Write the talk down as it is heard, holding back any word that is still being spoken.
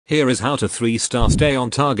Here is how to 3-star stay on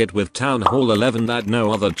target with Town Hall 11 that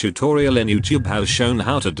no other tutorial in YouTube has shown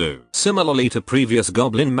how to do. Similarly to previous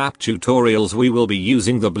Goblin Map tutorials, we will be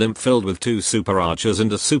using the blimp filled with 2 super archers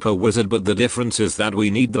and a super wizard, but the difference is that we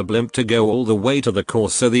need the blimp to go all the way to the core,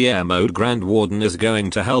 so the air mode Grand Warden is going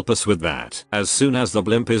to help us with that. As soon as the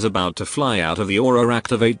blimp is about to fly out of the aura,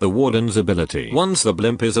 activate the Warden's ability. Once the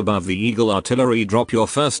blimp is above the Eagle Artillery, drop your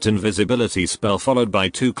first invisibility spell followed by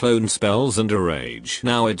 2 clone spells and a rage.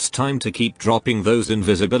 Now it's time to keep dropping those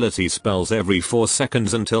invisibility spells every 4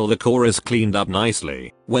 seconds until the core is cleaned up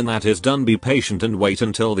nicely. When that is done, be patient and wait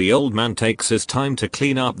until the old man takes his time to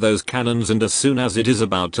clean up those cannons, and as soon as it is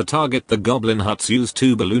about to target the goblin huts, use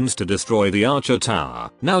 2 balloons to destroy the archer tower.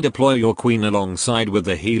 Now deploy your queen alongside with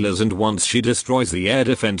the healers, and once she destroys the air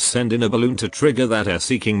defense, send in a balloon to trigger that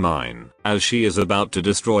air-seeking mine. As she is about to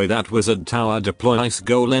destroy that wizard tower, deploy ice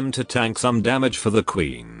golem to tank some damage for the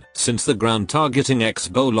queen. Since the ground targeting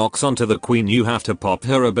X-bow locks onto the queen, you have to pop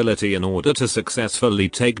her ability in order to successfully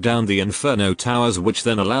take down the inferno towers, which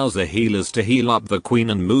then allows the healers to heal up the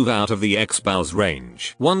queen and move out of the X-bow's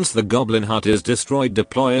range. Once the goblin hut is destroyed,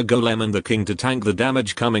 deploy a golem and the king to tank the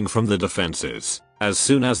damage coming from the defenses. As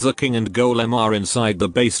soon as the king and golem are inside the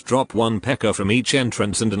base, drop 1 P.E.K.K.A from each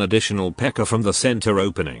entrance and an additional P.E.K.K.A from the center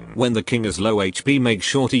opening. When the king is low HP, make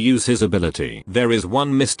sure to use his ability. There is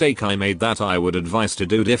one mistake I made that I would advise to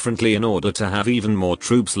do differently in order to have even more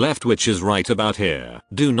troops left, which is right about here.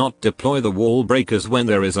 Do not deploy the wall breakers when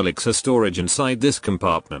there is elixir storage inside this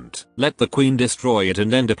compartment. Let the queen destroy it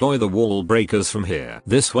and then deploy the wall breakers from here.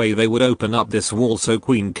 This way they would open up this wall so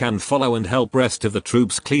queen can follow and help rest of the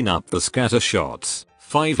troops clean up the scatter shots.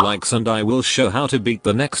 5 likes and I will show how to beat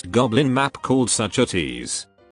the next goblin map called Such a Tease.